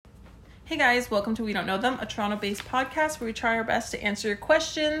Hey guys, welcome to We Don't Know Them, a Toronto-based podcast where we try our best to answer your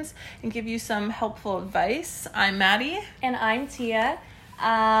questions and give you some helpful advice. I'm Maddie. And I'm Tia.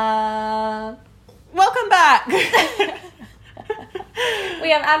 Welcome back! We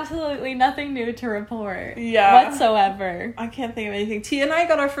have absolutely nothing new to report. Yeah. Whatsoever. I can't think of anything. Tia and I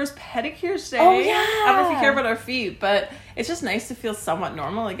got our first pedicures today. Oh, yeah. I don't know if you care about our feet, but it's just nice to feel somewhat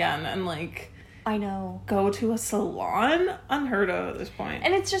normal again and, like, I know. go to a salon. Unheard of at this point.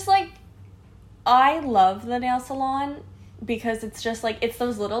 And it's just, like, I love the nail salon because it's just, like, it's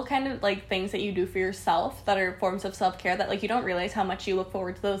those little kind of, like, things that you do for yourself that are forms of self-care that, like, you don't realize how much you look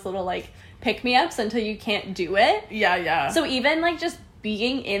forward to those little, like, pick-me-ups until you can't do it. Yeah. So even, like, just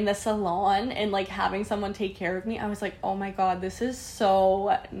being in the salon and, like, having someone take care of me, I was like, oh my god, this is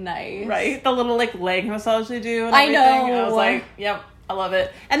so nice. Right? The little, like, leg massage they do and I everything. know. I was like, yep, I love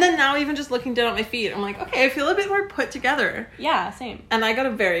it. And then now even just looking down at my feet, I'm like, okay, I feel a bit more put together. Yeah, same. And I got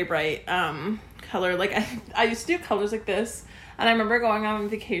a very bright color. Like, I used to do colors like this. And I remember going on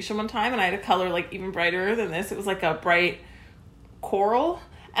vacation one time and I had a color, like, even brighter than this. It was, like, a bright coral.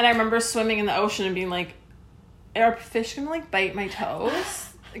 And I remember swimming in the ocean and being like, are fish gonna, like, bite my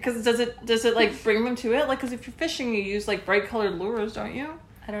toes? Because does it like bring them to it? Like, because if you're fishing, you use, like, bright colored lures, don't you?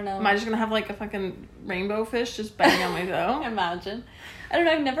 I don't know. Am I just gonna have, like, a fucking rainbow fish just biting on my toe? Imagine. I don't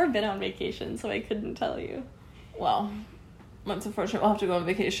know, I've never been on vacation, so I couldn't tell you. Well, that's unfortunate. We'll have to go on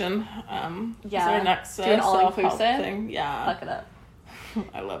vacation. Yeah. Our next do an all-inclusive thing. Yeah. Fuck it up.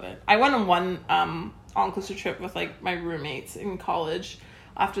 I love it. I went on one all-inclusive trip with, like, my roommates in college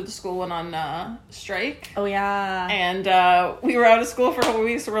after the school went on strike. Oh, yeah. And we were out of school for a couple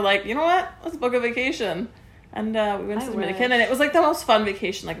weeks, so we're like, you know what? Let's book a vacation. And we went to the Dominican, and it was, like, the most fun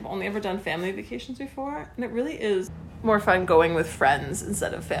vacation. Like, I've only ever done family vacations before, and it really is more fun going with friends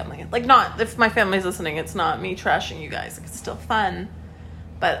instead of family. Like, not, if my family's listening, it's not me trashing you guys. Like, it's still fun.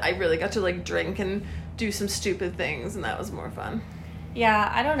 But I really got to, like, drink and do some stupid things, and that was more fun.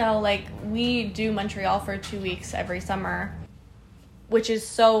 Yeah, I don't know, like, we do Montreal for 2 weeks every summer, which is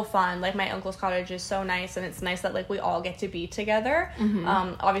so fun. Like, my uncle's cottage is so nice, and it's nice that, like, we all get to be together.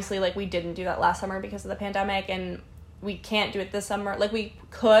 Mm-hmm. Obviously, like, we didn't do that last summer because of the pandemic, and we can't do it this summer. Like, we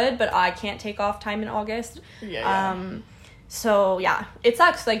could, but I can't take off time in August. Yeah. So, yeah, it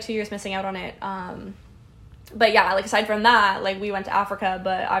sucks, like, 2 years missing out on it. But, yeah, like, aside from that, like, we went to Africa,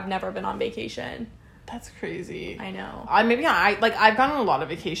 but I've never been on vacation. That's crazy. I know. I've gone on a lot of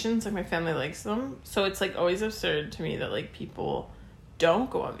vacations. Like, my family likes them. So it's, like, always absurd to me that, like, people don't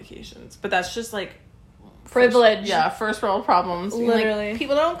go on vacations. But that's just, like, Privilege. First world problems. Being Literally. Like,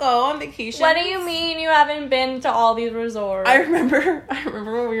 people don't go on vacation. What do you mean you haven't been to all these resorts? I remember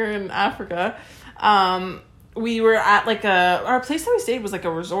when we were in Africa, we were at, like, our place that we stayed was, like,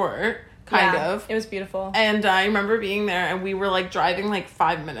 a resort. Kind of. It was beautiful. And I remember being there, and we were, like, driving, like,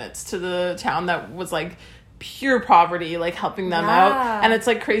 5 minutes to the town that was, like, pure poverty, like, helping them out. And it's,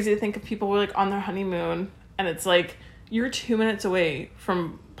 like, crazy to think of people were, like, on their honeymoon, and it's, like, you're 2 minutes away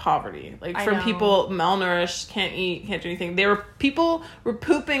from poverty. Like, from people malnourished, can't eat, can't do anything. People were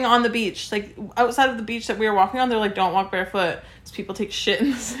pooping on the beach. Like, outside of the beach that we were walking on, they're like, don't walk barefoot. Because people take shit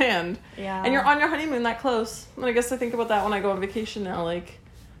in the sand. Yeah. And you're on your honeymoon that close. And I guess I think about that when I go on vacation now, like,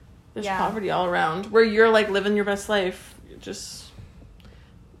 there's poverty all around. Where you're, like, living your best life. You're just...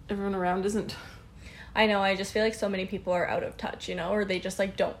 Everyone around isn't. I know, I just feel like so many people are out of touch, you know? Or they just,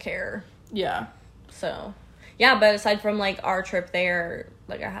 like, don't care. Yeah. So... Yeah, but aside from, like, our trip there,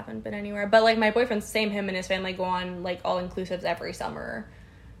 like, I haven't been anywhere. But, like, my boyfriend, him and his family go on, like, all-inclusives every summer.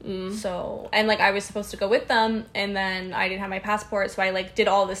 So, and, like, I was supposed to go with them, and then I didn't have my passport, so I, like, did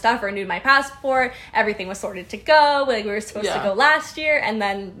all this stuff, renewed my passport, everything was sorted to go, like, we were supposed to go last year, and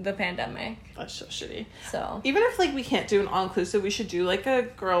then the pandemic. That's so shitty. So. Even if, like, we can't do an all-inclusive, we should do, like, a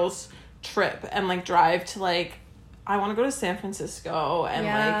girls' trip and, like, drive to, like, I want to go to San Francisco and,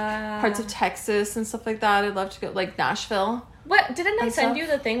 like, parts of Texas and stuff like that. I'd love to go, like, Nashville. What? Didn't I send you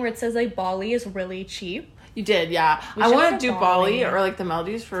the thing where it says, like, Bali is really cheap? You did, yeah. I want to do Bali or, like, the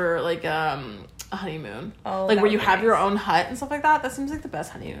Maldives for, like, a honeymoon. Oh, like, where you have your own hut and stuff like that. That seems like the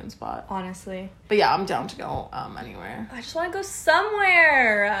best honeymoon spot. Honestly. But, yeah, I'm down to go anywhere. I just want to go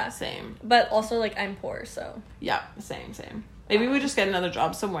somewhere. Same. But also, like, I'm poor, so. Yeah, same. Maybe we just get another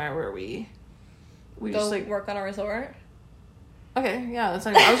job somewhere where we go just, like, work on a resort. Okay, yeah, that's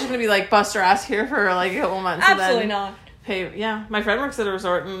fine. I was just gonna be like bust our ass here for like a couple months. Absolutely and then not. Pay. Yeah, my friend works at a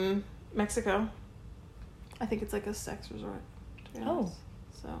resort in Mexico. I think it's like a sex resort. To be honest.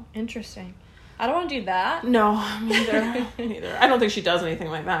 So interesting. I don't want to do that. No, me neither. I don't think she does anything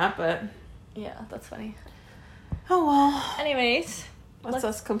like that, but yeah, that's funny. Oh well. Anyways, that's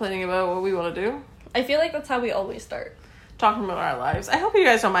us complaining about what we want to do. I feel like that's how we always start. talking about our lives. I hope you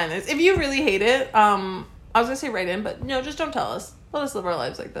guys don't mind this. If you really hate it, I was gonna say write in, but no, just don't tell us. Let us live our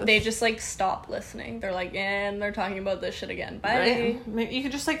lives like this. They just like stop listening. They're like, and they're talking about this shit again. Bye. Right? Maybe you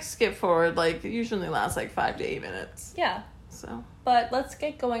could just like skip forward. Like, it usually lasts like 5 to 8 minutes. Yeah. So. But let's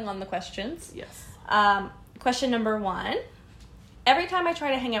get going on the questions. Yes. Question number 1. Every time I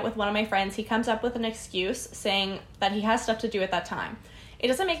try to hang out with one of my friends, he comes up with an excuse saying that he has stuff to do at that time. It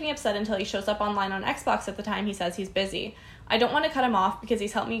doesn't make me upset until he shows up online on Xbox at the time he says he's busy. I don't want to cut him off because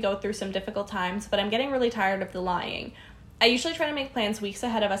he's helped me go through some difficult times, but I'm getting really tired of the lying. I usually try to make plans weeks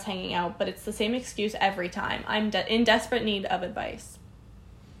ahead of us hanging out, but it's the same excuse every time. I'm in desperate need of advice.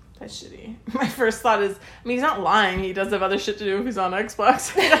 That's shitty. My first thought is, I mean, he's not lying. He does have other shit to do if he's on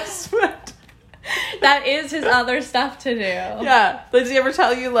Xbox. That is his other stuff to do. Yeah. Like, does he ever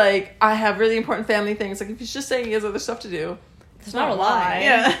tell you, like, I have really important family things? Like, if he's just saying he has other stuff to do, it's not a lie.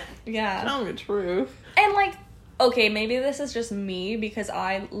 Yeah. Yeah. Tell him the truth. And, like, okay, maybe this is just me because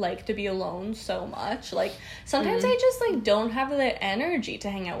I like to be alone so much. Like, sometimes I just, like, don't have the energy to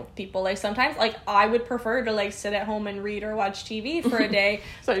hang out with people. Like, sometimes, like, I would prefer to, like, sit at home and read or watch TV for a day.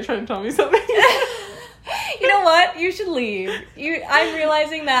 So you're trying to tell me something? You know what? You should leave. I'm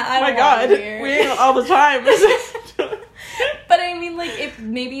realizing that I don't want you here. We ain't all the time. But I mean, like, if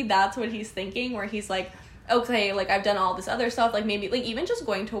maybe that's what he's thinking, where he's like, okay, like, I've done all this other stuff, like, maybe, like, even just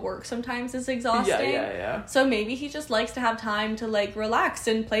going to work sometimes is exhausting. Yeah. So maybe he just likes to have time to, like, relax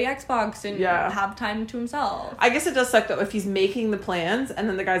and play Xbox and have time to himself. I guess it does suck, though, if he's making the plans and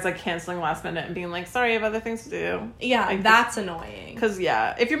then the guy's, like, canceling last minute and being like, sorry, I have other things to do. Yeah, like, that's annoying. Because,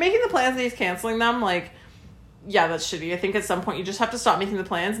 if you're making the plans and he's canceling them, like, yeah, that's shitty. I think at some point you just have to stop making the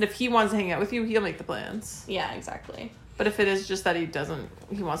plans, and if he wants to hang out with you, he'll make the plans. Yeah, exactly. But if it is just that he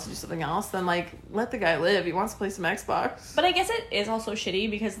wants to do something else, then, like, let the guy live. He wants to play some Xbox. But I guess it is also shitty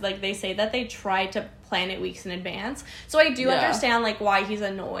because, like, they say that they try to plan it weeks in advance. So I do understand, like, why he's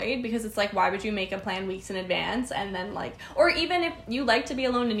annoyed, because it's like, why would you make a plan weeks in advance and then, like, or even if you like to be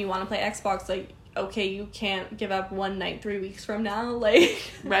alone and you want to play Xbox, like, okay, you can't give up one night 3 weeks from now, like.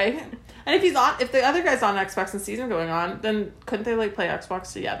 Right? And if the other guy's on Xbox and season going on, then couldn't they, like, play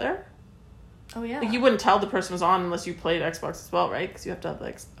Xbox together? Oh, yeah. Like, you wouldn't tell the person was on unless you played Xbox as well, right? Because you have to have,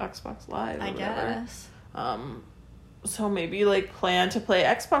 like, Xbox Live or I whatever. guess. So maybe, like, plan to play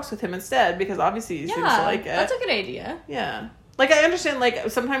Xbox with him instead, because obviously he seems to like it. That's a good idea. Yeah. Like, I understand,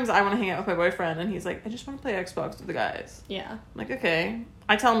 like, sometimes I want to hang out with my boyfriend, and he's like, I just want to play Xbox with the guys. Yeah. I'm like, okay.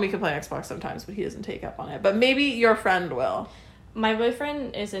 I tell him we can play Xbox sometimes, but he doesn't take up on it. But maybe your friend will. My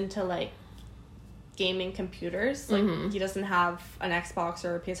boyfriend is into, like, gaming computers. Like, he doesn't have an Xbox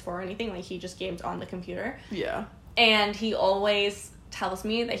or a PS4 or anything. Like, he just games on the computer. Yeah. And he always tells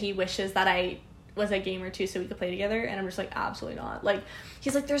me that he wishes that I was a gamer too so we could play together, and I'm just like, absolutely not. Like,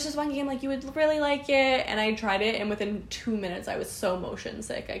 he's like, there's this one game, like, you would really like it, and I tried it, and within 2 minutes I was so motion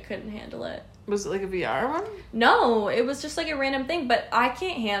sick I couldn't handle it. Was it like a VR one? No, it was just like a random thing, but I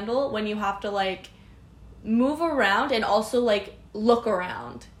can't handle when you have to, like, move around and also, like, look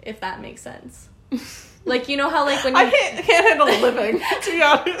around, if that makes sense. Like, you know how, like, when you... I can't handle living, to be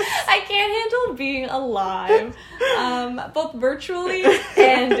honest. I can't handle being alive, both virtually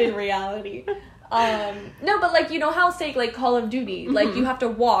and in reality. No, but, like, you know how, say, like, Call of Duty, like, you have to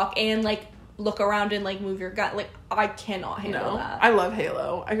walk and, like, look around and, like, move your gun. Like, I cannot handle that. I love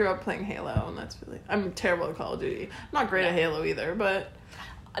Halo. I grew up playing Halo, and that's really... I'm terrible at Call of Duty. I'm not great at Halo either, but...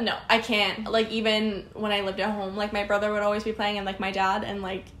 No, I can't. Like, even when I lived at home, like, my brother would always be playing, and, like, my dad, and,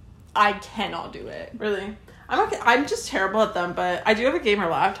 like, I cannot do it. Really? I'm just terrible at them, but I do have a gamer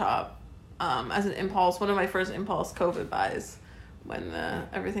laptop as an impulse, one of my first impulse COVID buys when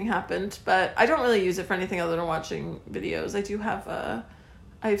everything happened. But I don't really use it for anything other than watching videos. I do have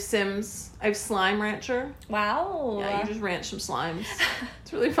I have Sims. I have Slime Rancher. Wow. Yeah, you just ranch some slimes.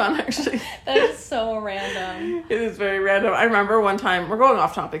 It's really fun, actually. That is so random. It is very random. I remember one time, we're going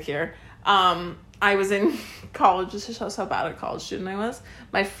off topic here. I was in college. This shows how bad a college student I was.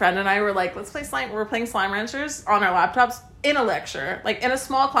 My friend and I were like, let's play slime. We were playing Slime Ranchers on our laptops in a lecture, like in a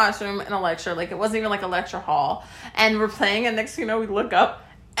small classroom in a lecture. Like, it wasn't even like a lecture hall. And we're playing, and next thing you know, we look up.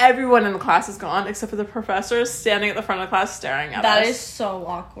 Everyone in the class is gone except for the professor standing at the front of the class staring at us. That is so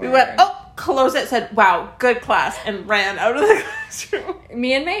awkward. We went, oh, close it, said, wow, good class, and ran out of the classroom.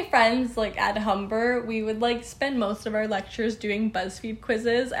 Me and my friends, like, at Humber, we would, like, spend most of our lectures doing BuzzFeed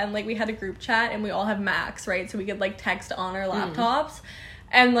quizzes, and, like, we had a group chat, and we all have Macs, right? So we could, like, text on our laptops,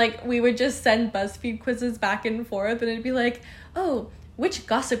 and, like, we would just send BuzzFeed quizzes back and forth, and it'd be like, oh, which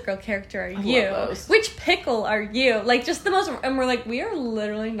Gossip Girl character are you? Which pickle are you? Like, just the most... And we're like, we are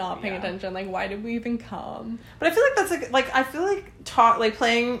literally not paying attention. Like, why did we even come? But I feel like that's, like I feel like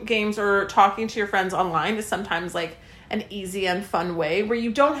playing games or talking to your friends online is sometimes, like, an easy and fun way where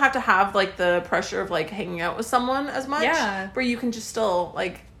you don't have to have like the pressure of like hanging out with someone as much. Yeah. Where you can just still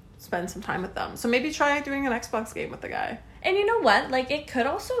like spend some time with them. So maybe try doing an Xbox game with the guy. And you know what? Like, it could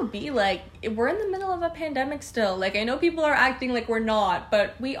also be, like, we're in the middle of a pandemic still. Like, I know people are acting like we're not,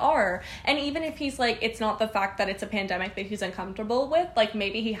 but we are. And even if he's, like, it's not the fact that it's a pandemic that he's uncomfortable with, like,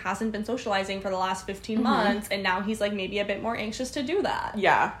 maybe he hasn't been socializing for the last 15 months, and now he's, like, maybe a bit more anxious to do that.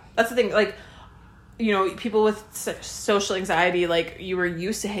 Yeah. That's the thing. Like, you know, people with social anxiety, like, you were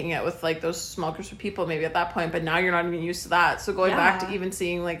used to hanging out with, like, those small groups of people maybe at that point, but now you're not even used to that. So going back to even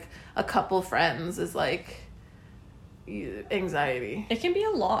seeing, like, a couple friends is, like... anxiety. It can be a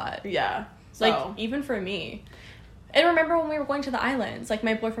lot. Yeah. So. Like, even for me. And remember when we were going to the islands, like,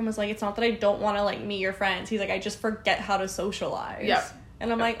 my boyfriend was like, it's not that I don't want to, like, meet your friends. He's like, I just forget how to socialize. Yeah.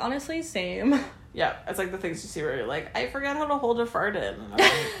 And I'm like, honestly, same. Yeah. It's like the things you see where you're like, I forget how to hold a fart in. And I'm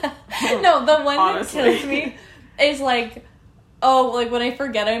like, no, the one honestly. that kills me is, like, oh, like, when I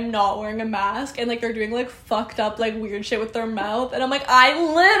forget I'm not wearing a mask and, like, they're doing, like, fucked up, like, weird shit with their mouth. And I'm like, I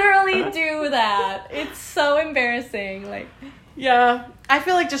literally do that. It's so embarrassing. Like, yeah. I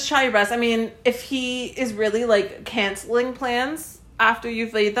feel like just try your best. I mean, if he is really, like, canceling plans after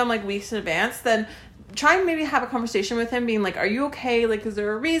you've laid them, like, weeks in advance, then try and maybe have a conversation with him being like, are you okay? Like, is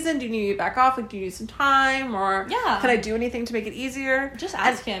there a reason? Do you need to back off? Like, do you need some time? Or can I do anything to make it easier? Just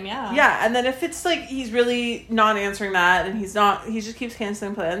ask him, yeah. Yeah, and then if it's like he's really not answering that and he just keeps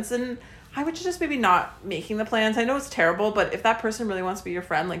canceling plans, then I would just maybe not making the plans. I know it's terrible, but if that person really wants to be your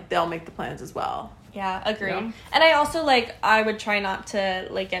friend, like, they'll make the plans as well. Yeah, agree. You know? And I also, like, I would try not to,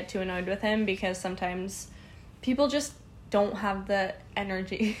 like, get too annoyed with him because sometimes people just don't have the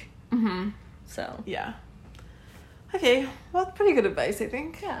energy. Mm-hmm. So. Yeah. Okay, well, pretty good advice, I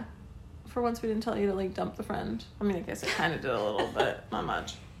think. Yeah. For once we didn't tell you to, like, dump the friend. I mean, I guess I kind of did a little, but not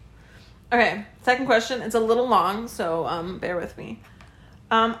much. Okay, second question. It's a little long, so bear with me.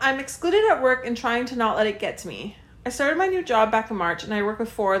 I'm excluded at work and trying to not let it get to me. I started my new job back in March, and I work with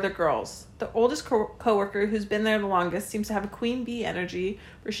 4 other girls. The oldest co-worker, who's been there the longest, seems to have a queen bee energy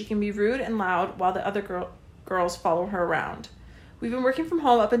where she can be rude and loud while the other girls follow her around. We've been working from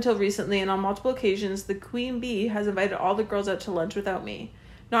home up until recently, and on multiple occasions, the queen bee has invited all the girls out to lunch without me.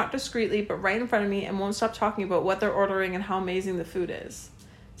 Not discreetly, but right in front of me, and won't stop talking about what they're ordering and how amazing the food is.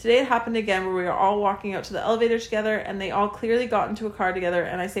 Today it happened again where we were all walking out to the elevator together, and they all clearly got into a car together,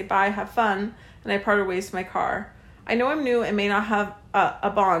 and I say bye, have fun, and I parted ways to my car. I know I'm new and may not have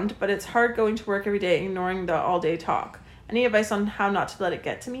a bond, but it's hard going to work every day ignoring the all-day talk. Any advice on how not to let it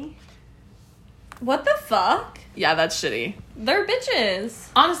get to me? What the fuck? Yeah, that's shitty. They're bitches.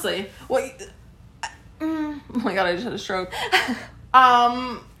 Honestly. Well, oh my god, I just had a stroke.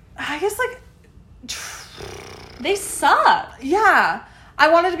 I guess, like... They suck. Yeah. I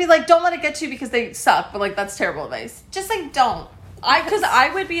wanted to be like, don't let it get to you because they suck, but, like, that's terrible advice. Just, like, don't. Because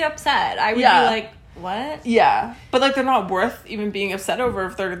I would be upset. I would be like, what? Yeah. But, like, they're not worth even being upset over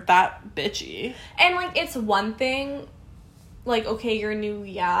if they're that bitchy. And, like, it's one thing, like, okay, you're new,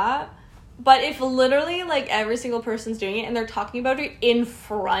 yeah. But if literally, like, every single person's doing it and they're talking about it in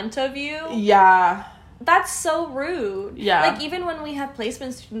front of you. Yeah. That's so rude. Yeah. Like, even when we have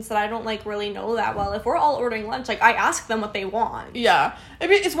placement students that I don't, like, really know that well, if we're all ordering lunch, like, I ask them what they want. Yeah. I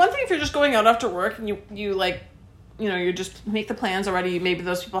mean, it's one thing if you're just going out after work and you like, you know, you just make the plans already. Maybe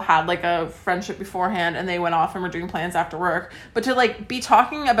those people had, like, a friendship beforehand and they went off and were doing plans after work. But to, like, be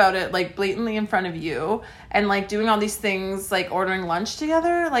talking about it, like, blatantly in front of you and, like, doing all these things, like, ordering lunch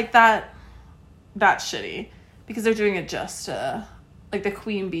together, like, that's shitty. Because they're doing it just to... Like, the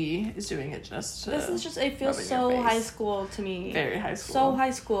queen bee is doing it just to... This is just... It feels so high school to me. Very high school. So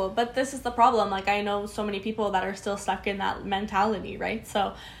high school. But this is the problem. Like, I know so many people that are still stuck in that mentality, right?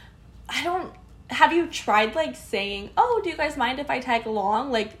 So, I don't... Have you tried, like, saying, oh, do you guys mind if I tag along?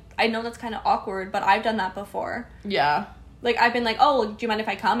 Like, I know that's kind of awkward, but I've done that before. Yeah. Like, I've been like, oh, do you mind if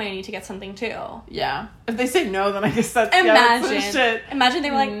I come? I need to get something, too. Yeah. If they say no, then I guess that's... Imagine. Yeah, that's shit. Imagine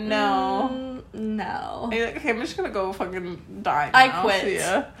they were like, no. No. And you're like, okay, I'm just gonna go fucking die now. I quit. See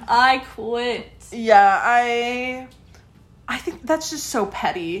ya. I quit. Yeah, I think that's just so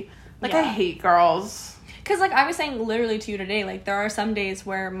petty. Like, I hate girls. Because, like, I was saying literally to you today, like, there are some days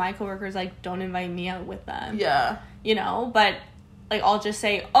where my coworkers, like, don't invite me out with them. Yeah. You know? But, like, I'll just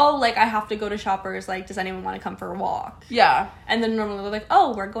say, oh, like, I have to go to Shoppers. Like, does anyone want to come for a walk? Yeah. And then normally they're like,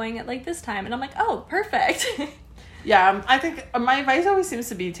 oh, we're going at, like, this time. And I'm like, oh, perfect. Yeah, I think my advice always seems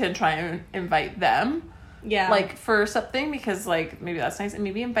to be to try and invite them. Yeah. Like, for something, because, like, maybe that's nice. And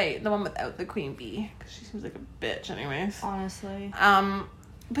maybe invite the one without the queen bee. Because she seems like a bitch anyways. Honestly.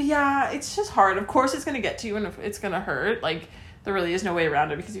 But yeah, it's just hard. Of course it's going to get to you and it's going to hurt. Like, there really is no way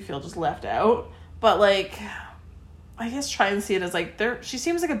around it because you feel just left out. But, like, I guess try and see it as like she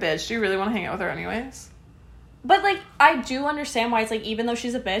seems like a bitch. Do you really want to hang out with her anyways? But, like, I do understand why it's, like, even though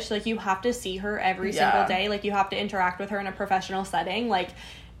she's a bitch, like, you have to see her every single day. Like, you have to interact with her in a professional setting. Like,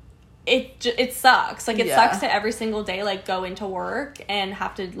 it sucks. Like, it sucks to every single day, like, go into work and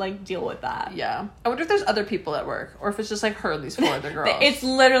have to, like, deal with that. Yeah. I wonder if there's other people at work, or if it's just, like, her and these 4 other girls. It's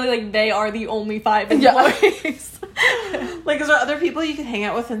literally, like, they are the only 5 employees. Like, is there other people you can hang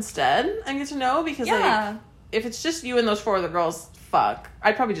out with instead and get to know? Because, like, if it's just you and those 4 other girls, fuck.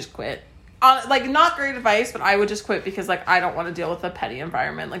 I'd probably just quit. Like, not great advice, but I would just quit because, like, I don't want to deal with a petty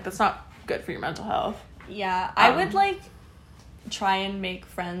environment. Like, that's not good for your mental health. Yeah, I would, like, try and make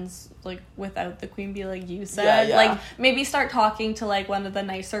friends, like, without the queen bee, like you said. Yeah. Like, maybe start talking to, like, one of the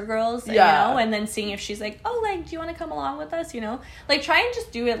nicer girls, you know, and then seeing if she's like, oh, like, do you want to come along with us, you know? Like, try and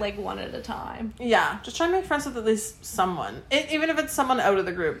just do it, like, one at a time. Yeah, just try and make friends with at least someone. Even if it's someone out of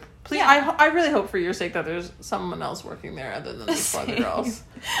the group. Please, I really hope for your sake that there's someone else working there other than these 4 other girls.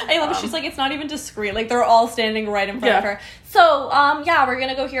 I love it. She's like, it's not even discreet. Like, they're all standing right in front of her. So, yeah, we're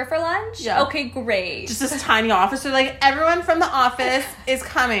gonna go here for lunch? Yeah. Okay, great. Just this tiny office. They're like, everyone from the office is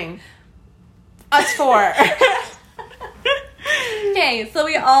coming. Us 4. Okay, so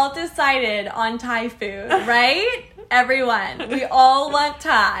we all decided on Thai food, right? Everyone. We all want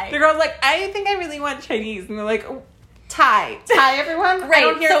Thai. The girl's like, I think I really want Chinese. And they're like, oh, Thai, everyone? Great. I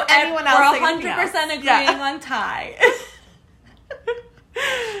don't hear so anyone else we're saying 100% agreeing on Thai.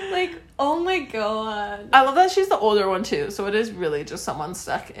 Like, oh my god. I love that she's the older one, too. So it is really just someone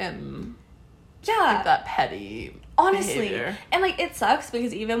stuck in like, that petty behavior. And, like, it sucks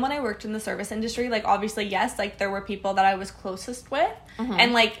because even when I worked in the service industry, like, obviously, yes, like, there were people that I was closest with. Mm-hmm.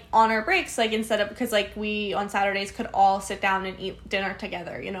 And, like, on our breaks, like, instead of, because, like, we, on Saturdays, could all sit down and eat dinner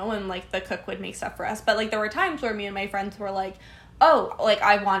together, you know? And, like, the cook would make stuff for us. But, like, there were times where me and my friends were like, oh, like,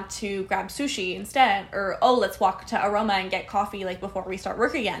 I want to grab sushi instead. Or, oh, let's walk to Aroma and get coffee, like, before we start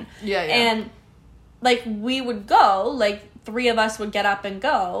work again. Yeah. And, like, we would go, like, 3 of us would get up and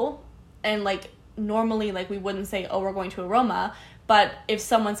go. And, like, normally, like, we wouldn't say, oh, we're going to Aroma. But if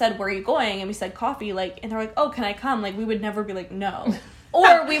someone said, where are you going? And we said coffee, like, and they're like, oh, can I come? Like, we would never be like, no.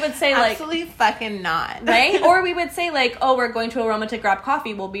 Or we would say, like... Absolutely fucking not. Right? Or we would say, like, oh, we're going to Aroma to grab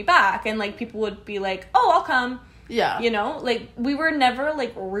coffee. We'll be back. And, like, people would be like, oh, I'll come. Yeah. You know? Like, we were never,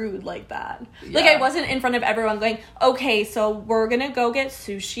 like, rude like that. Yeah. Like, I wasn't in front of everyone going, okay, so we're gonna go get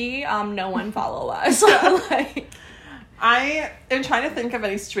sushi. No one follow us. Like... I am trying to think of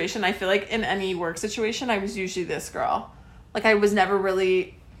any situation. I feel like in any work situation, I was usually this girl. Like, I was never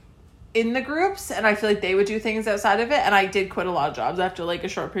really in the groups, and I feel like they would do things outside of it, and I did quit a lot of jobs after, like, a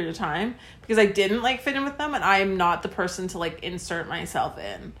short period of time because I didn't, like, fit in with them, and I'm not the person to, like, insert myself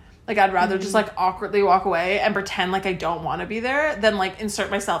in. Like, I'd rather just, like, awkwardly walk away and pretend like I don't want to be there than, like,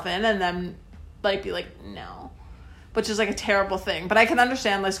 insert myself in and then, like, be like, no. Which is, like, a terrible thing. But I can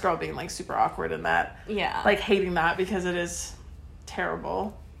understand this girl being, like, super awkward in that. Yeah. Like, hating that because it is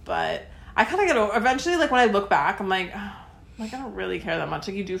terrible. But I kind of get over... Eventually, like, when I look back, I'm like... Oh, like, I don't really care that much.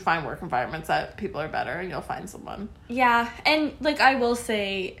 Like, you do find work environments that people are better and you'll find someone. Yeah. And, like, I will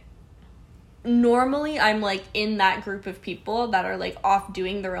say... Normally, I'm, like, in that group of people that are, like, off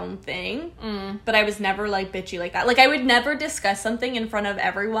doing their own thing. But I was never, like, bitchy like that. Like, I would never discuss something in front of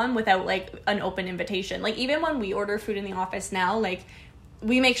everyone without, like, an open invitation. Like, even when we order food in the office now, like,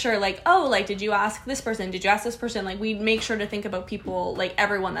 we make sure, like, oh, like, did you ask this person? Did you ask this person? Like, we make sure to think about people, like,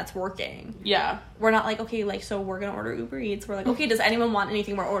 everyone that's working. Yeah. We're not like, okay, like, so we're gonna order Uber Eats. We're like, okay, does anyone want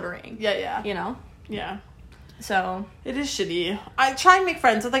anything we're ordering? Yeah. You know? Yeah. So it is shitty. I try and make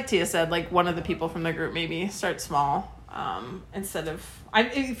friends with, like Tia said, like one of the people from the group. Maybe start small, instead of. I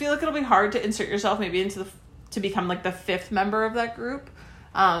feel like it'll be hard to insert yourself maybe into to become like the 5th member of that group.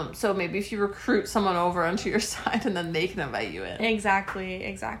 So maybe if you recruit someone over onto your side and then they can invite you in. Exactly.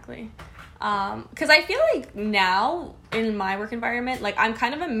 Because I feel like now in my work environment, like I'm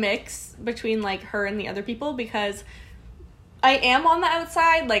kind of a mix between like her and the other people because I am on the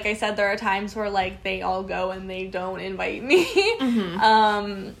outside. Like I said, there are times where, like, they all go and they don't invite me.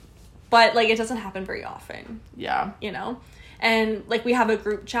 Mm-hmm. But, like, it doesn't happen very often. Yeah. You know? And, like, we have a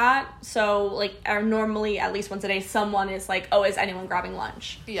group chat. So, like, normally, at least once a day, someone is like, oh, is anyone grabbing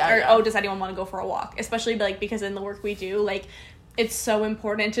lunch? Yeah. Or, oh, does anyone want to go for a walk? Especially, like, because in the work we do, like, it's so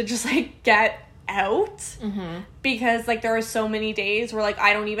important to just, like, get out. Mm-hmm. Because, like, there are so many days where, like,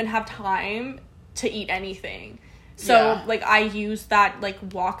 I don't even have time to eat anything. So, like, I use that, like,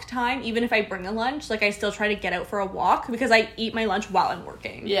 walk time. Even if I bring a lunch, like, I still try to get out for a walk because I eat my lunch while I'm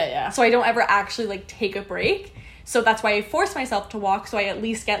working. Yeah. So I don't ever actually, like, take a break. So that's why I force myself to walk so I at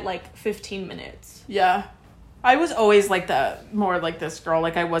least get, like, 15 minutes. Yeah. I was always, like, more like this girl.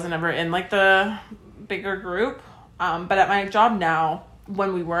 Like, I wasn't ever in, like, the bigger group. But at my job now,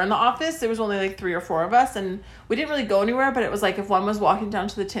 when we were in the office, there was only like 3 or 4 of us, and we didn't really go anywhere, but it was like if one was walking down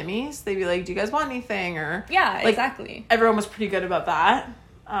to the Timmy's, they'd be like, do you guys want anything? Or Yeah, like, exactly. Everyone was pretty good about that.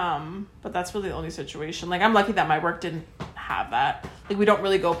 But that's really the only situation. Like, I'm lucky that my work didn't have that. Like, we don't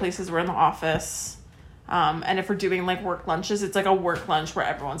really go places. We're in the office. And if we're doing like work lunches, it's like a work lunch where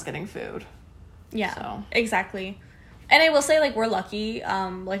everyone's getting food. Yeah, So. exactly. And I will say, like, we're lucky.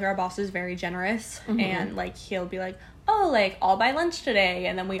 Like, our boss is very generous. And, like, he'll be like, oh, like, I'll buy lunch today.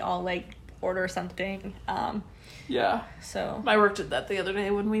 And then we all, like, order something. Yeah. So. My work did that the other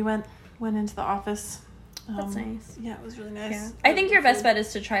day when we went into the office. That's nice. Yeah, it was really nice. Yeah. I think your best bet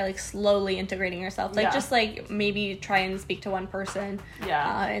is to try, like, slowly integrating yourself. Like, Yeah. just, like, maybe try and speak to one person.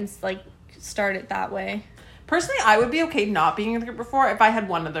 Yeah. And, like, start it that way. Personally, I would be okay not being in the group before if I had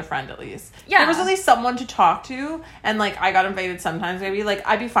one other friend at least. Yeah. There was at least someone to talk to, and, like, I got invited sometimes, maybe. Like,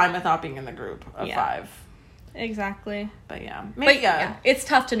 I'd be fine with not being in the group of 5. Exactly. But, yeah. Maybe, But, yeah, it's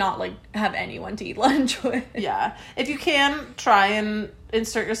tough to not, like, have anyone to eat lunch with. Yeah. If you can, try and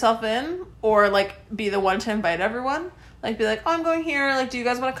insert yourself in, or, like, be the one to invite everyone. Like, be like, oh, I'm going here. Like, do you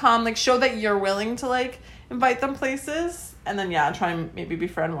guys want to come? Like, show that you're willing to, like, invite them places. And then, yeah, try and maybe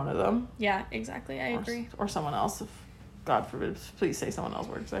befriend one of them. Yeah, exactly. I agree. Or someone else, if God forbid. Please say someone else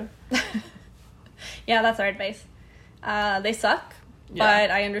works there. Yeah, that's our advice. They suck, Yeah. but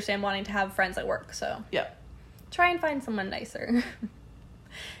I understand wanting to have friends at work, so Yep. try and find someone nicer.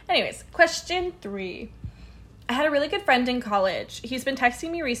 Anyways, question 3. I had a really good friend in college. He's been texting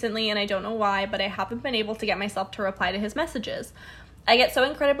me recently, and I don't know why, but I haven't been able to get myself to reply to his messages. I get so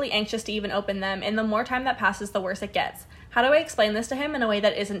incredibly anxious to even open them, and the more time that passes, the worse it gets. How do I explain this to him in a way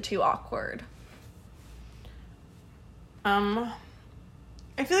that isn't too awkward? I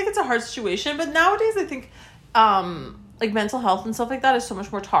feel like it's a hard situation, but nowadays I think, like, mental health and stuff like that is so much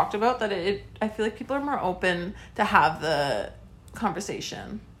more talked about that I feel like people are more open to have the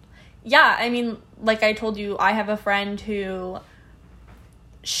conversation. Yeah, I mean, like I told you, I have a friend who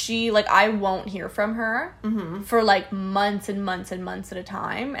I won't hear from her for, like, months and months and months at a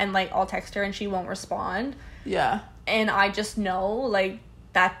time, and, like, I'll text her and she won't respond. Yeah. And I just know, like,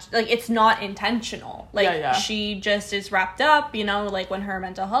 that, like, it's not intentional. Like, Yeah. she just is wrapped up, you know, like, when her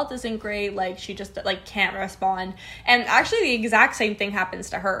mental health isn't great, like, she just, like, can't respond. And actually the exact same thing happens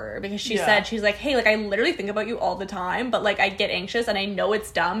to her, because she said, she's like, hey, like, I literally think about you all the time, but, like, I get anxious, and I know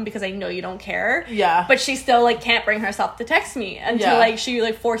it's dumb because I know you don't care. Yeah. But she still, like, can't bring herself to text me until, like, she,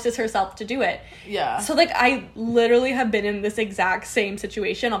 like, forces herself to do it. Yeah. So, like, I literally have been in this exact same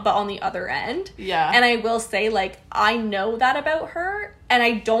situation, but on the other end. Yeah. And I will say, like, I know that about her, and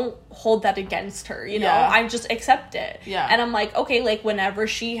I don't hold that against her, you know? Yeah. I just accept it. Yeah. And I'm like, okay, like, whenever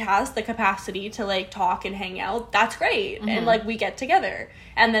she has the capacity to, like, talk and hang out, that's great. And, like, we get together.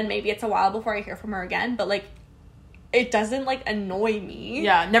 And then maybe it's a while before I hear from her again, but, like, it doesn't, like, annoy me.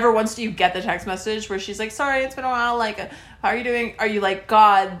 Yeah, never once do you get the text message where she's like, sorry, it's been a while, like, how are you doing? Are you like,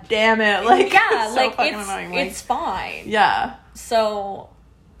 God damn it? Like, Yeah, it's so like, fucking annoying. Like, it's fine. yeah. So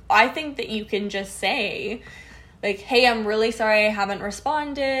I think that you can just say, like, hey, I'm really sorry I haven't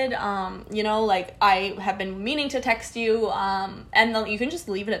responded. You know, like, I have been meaning to text you. And then you can just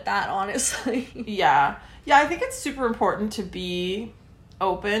leave it at that, honestly. Yeah. Yeah, I think it's super important to be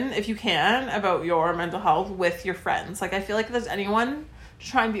open, if you can, about your mental health with your friends. Like, I feel like if there's anyone to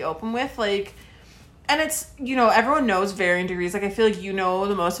try and be open with, like, and it's, you know, everyone knows varying degrees. Like, I feel like you know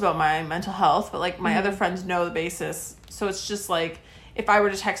the most about my mental health, but, like, my other friends know the basis. So it's just, like, if I were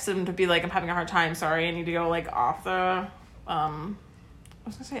to text them to be like, I'm having a hard time, sorry, I need to go, like, off the, I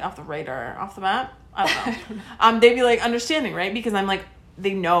was gonna say off the radar, off the map? I don't know. They'd be, like, understanding, right? Because I'm, like,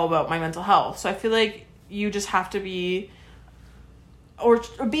 they know about my mental health. So I feel like you just have to be, or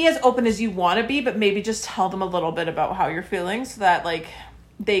be as open as you want to be, but maybe just tell them a little bit about how you're feeling so that, like,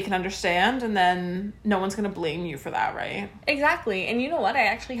 they can understand, and then no one's gonna blame you for that, right? Exactly. And you know what? I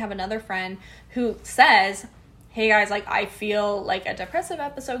actually have another friend who says, hey guys, like, I feel like a depressive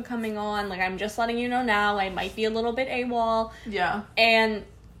episode coming on. Like, I'm just letting you know now. I might be a little bit AWOL. Yeah. And,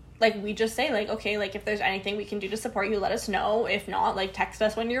 like, we just say, like, okay, like, if there's anything we can do to support you, let us know. If not, like, text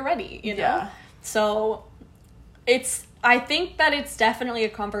us when you're ready, you know? Yeah. So, I think that it's definitely a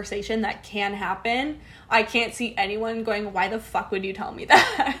conversation that can happen. I can't see anyone going, why the fuck would you tell me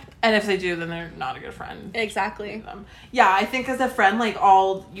that? And if they do, then they're not a good friend. Exactly. Yeah, I think as a friend, like,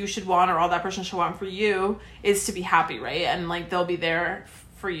 all you should want, or all that person should want for you, is to be happy, right? And, like, they'll be there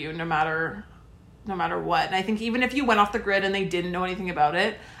for you no matter what. And I think even if you went off the grid and they didn't know anything about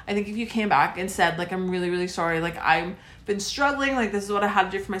it, I think if you came back and said, like, I'm really, really sorry, like, I've been struggling, like, this is what I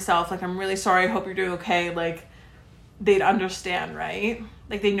had to do for myself, like, I'm really sorry, I hope you're doing okay, like, they'd understand, right?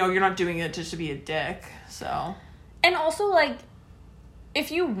 Like, they know you're not doing it just to be a dick, so. And also, like,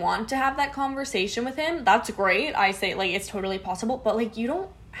 if you want to have that conversation with him, that's great. I say, like, it's totally possible. But, like, you don't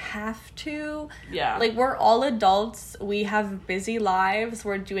have to. Yeah. Like, we're all adults. We have busy lives.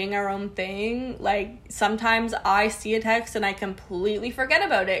 We're doing our own thing. Like, sometimes I see a text and I completely forget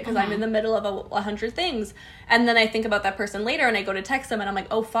about it because I'm in the middle of 100 things. And then I think about that person later and I go to text them and I'm like,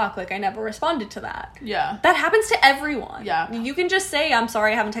 oh, fuck, like, I never responded to that. Yeah. That happens to everyone. Yeah. You can just say, I'm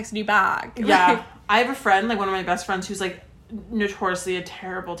sorry, I haven't texted you back. Yeah. Like, I have a friend, like, one of my best friends who's, like, notoriously a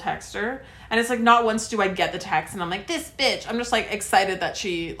terrible texter, and it's like not once do I get the text and I'm like, this bitch, I'm just like excited that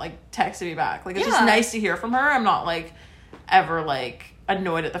she like texted me back. Like, it's just nice to hear from her. I'm not like ever like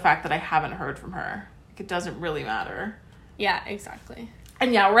annoyed at the fact that I haven't heard from her. Like, it doesn't really matter. Yeah, exactly.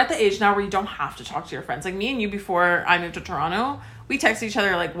 And yeah, we're at the age now where you don't have to talk to your friends. Like, me and you, before I moved to Toronto, we text each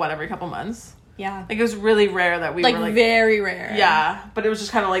other like what, every couple months. Yeah. Like, it was really rare that we were like very rare. Yeah, but it was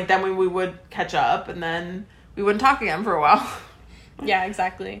just kind of like then we would catch up and then we wouldn't talk again for a while. Yeah,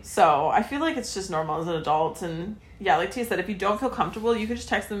 exactly. So I feel like it's just normal as an adult. And yeah, like Tia said, if you don't feel comfortable, you could just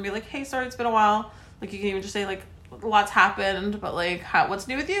text them and be like, hey, sorry, it's been a while. Like, you can even just say like, lots happened, but like, what's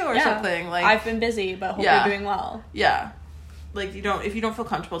new with you or something. Like, I've been busy, but hope you're doing well. Yeah. Like, if you don't feel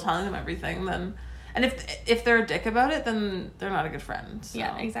comfortable telling them everything, then, and if they're a dick about it, then they're not a good friend. So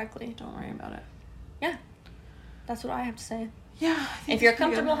yeah, exactly. Don't worry about it. Yeah. That's what I have to say. Yeah. If you're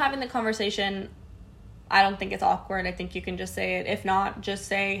comfortable having the conversation, I don't think it's awkward. I think you can just say it. If not, just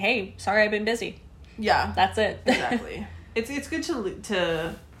say, hey, sorry, I've been busy. Yeah. That's it. Exactly. It's good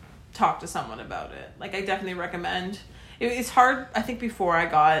to talk to someone about it. Like, I definitely recommend. It's hard. I think before I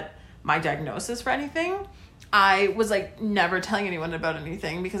got my diagnosis for anything, I was like never telling anyone about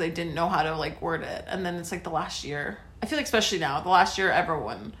anything because I didn't know how to like word it. And then it's like the last year, I feel like especially now, the last year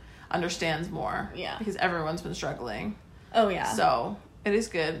everyone understands more. Yeah. Because everyone's been struggling. Oh, yeah. So it is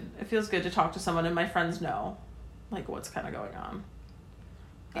good. It feels good to talk to someone, and my friends know like what's kind of going on.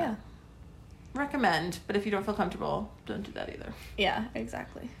 Yeah. Recommend, but if you don't feel comfortable, don't do that either. Yeah,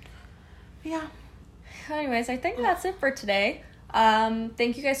 exactly. Yeah. Anyways, I think that's it for today.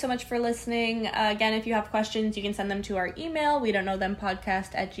 Thank you guys so much for listening. Again, if you have questions, you can send them to our email, we don't know them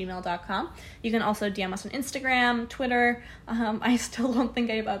podcast@gmail.com. You can also DM us on Instagram, Twitter. I still don't think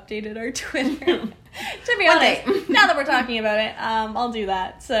I've updated our Twitter. To be honest, now that we're talking about it, I'll do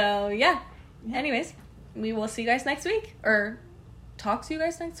that. So yeah. Anyways, we will see you guys next week, or talk to you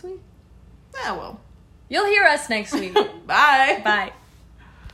guys next week. Yeah, well. You'll hear us next week. Bye. Bye.